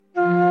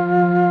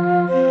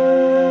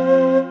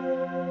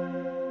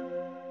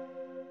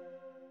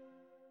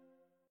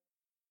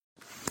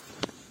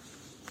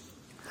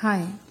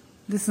Hi,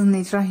 this is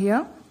Netra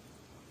here.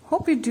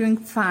 Hope you're doing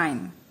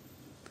fine.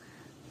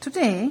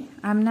 Today,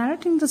 I'm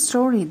narrating the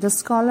story, The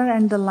Scholar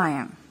and the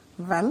Lion.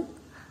 Well,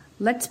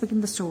 let's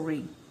begin the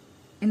story.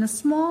 In a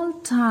small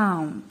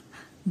town,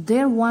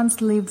 there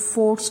once lived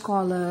 4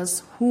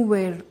 scholars who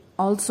were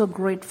also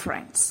great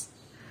friends.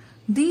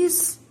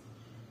 These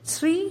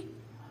 3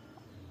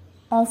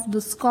 of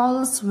the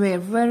scholars were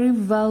very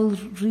well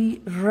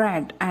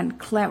read and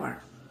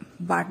clever.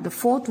 But the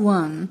 4th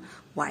one,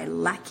 while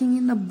lacking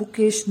in the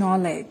bookish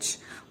knowledge,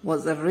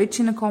 was rich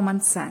in a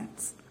common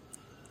sense.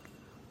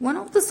 One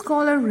of the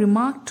scholars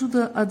remarked to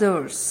the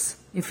others,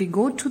 "If we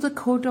go to the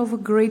court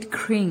of great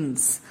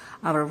kings,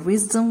 our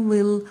wisdom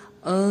will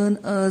earn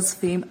us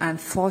fame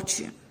and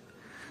fortune."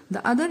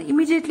 The other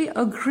immediately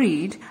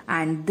agreed,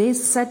 and they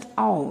set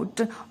out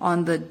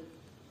on the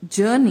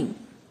journey.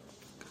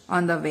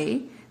 On the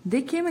way,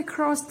 they came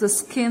across the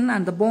skin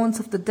and the bones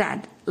of the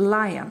dead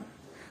lion.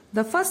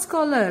 The first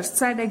scholar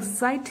said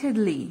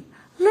excitedly,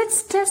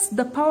 "Let's test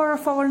the power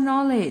of our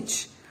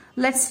knowledge.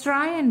 Let's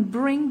try and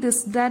bring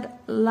this dead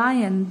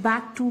lion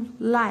back to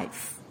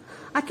life.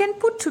 I can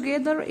put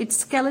together its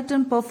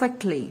skeleton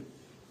perfectly.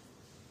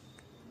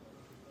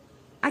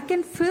 I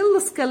can fill the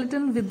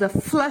skeleton with the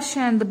flesh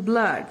and the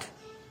blood,"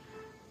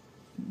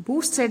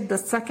 boasted the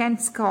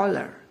second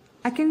scholar.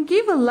 "I can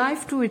give a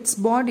life to its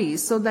body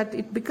so that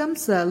it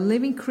becomes a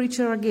living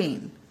creature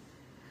again."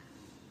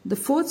 The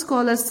 4th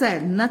scholar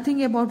said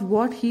nothing about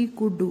what he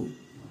could do.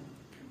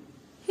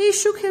 He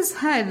shook his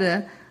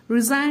head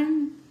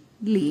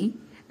resignedly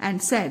and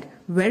said,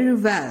 "Very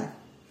well,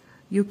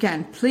 you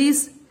can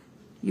please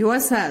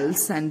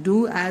yourselves and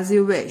do as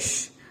you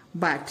wish,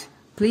 but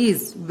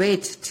please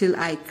wait till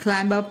I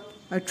climb up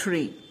a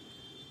tree.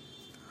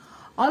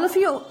 All of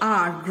you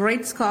are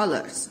great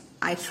scholars.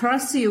 I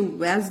trust you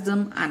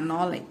wisdom and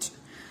knowledge,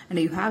 and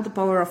you have the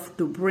power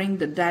to bring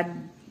the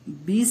dead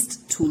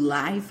beast to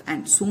life,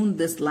 and soon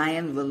this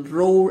lion will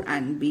roar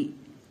and be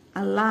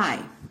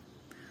alive.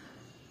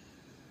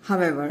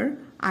 However,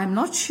 I am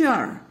not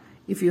sure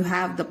if you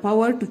have the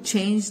power to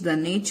change the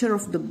nature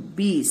of the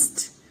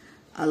beast.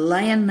 A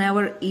lion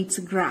never eats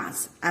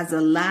grass, as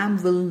a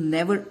lamb will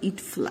never eat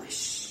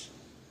flesh."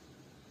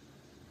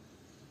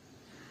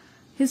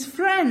 His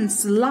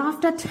friends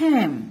laughed at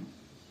him.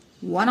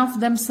 One of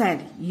them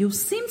said, "You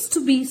seem to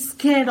be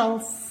scared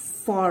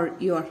for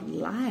your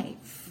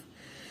life.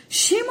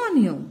 Shame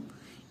on you.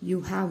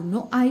 You have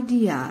no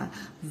idea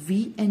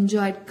we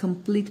enjoyed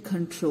complete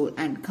control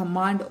and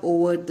command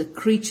over the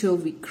creature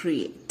we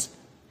create.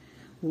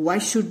 Why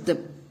should the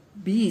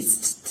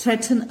beast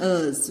threaten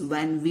us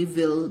when we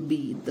will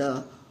be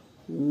the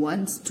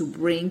ones to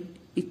bring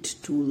it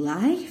to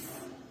life?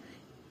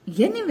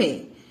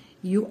 Anyway,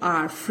 you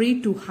are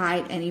free to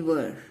hide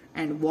anywhere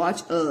and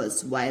watch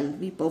us while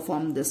we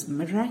perform this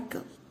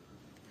miracle."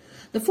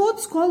 The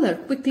 4th scholar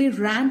quickly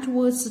ran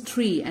towards the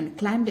tree and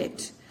climbed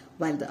it,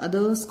 while the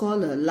other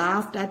scholar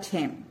laughed at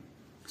him.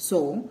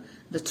 So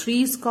the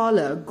 3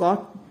 scholars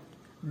got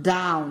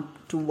down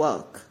to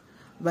work.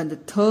 When the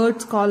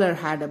 3rd scholar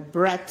had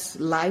breathed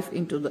life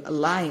into the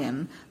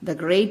lion, the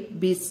great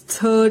beast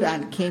stirred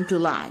and came to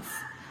life,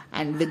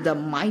 and with a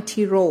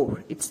mighty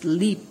roar, it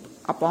leaped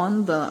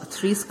upon the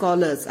 3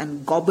 scholars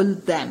and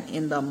gobbled them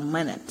in the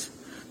minute.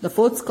 The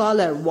 4th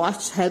scholar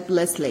watched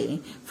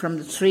helplessly from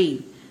the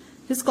tree.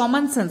 His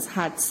common sense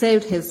had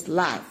saved his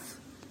life.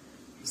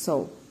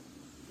 So,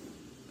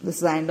 this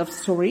is the end of the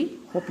story.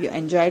 Hope you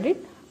enjoyed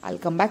it. I'll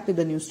come back with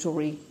a new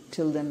story.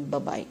 Till then,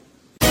 bye-bye.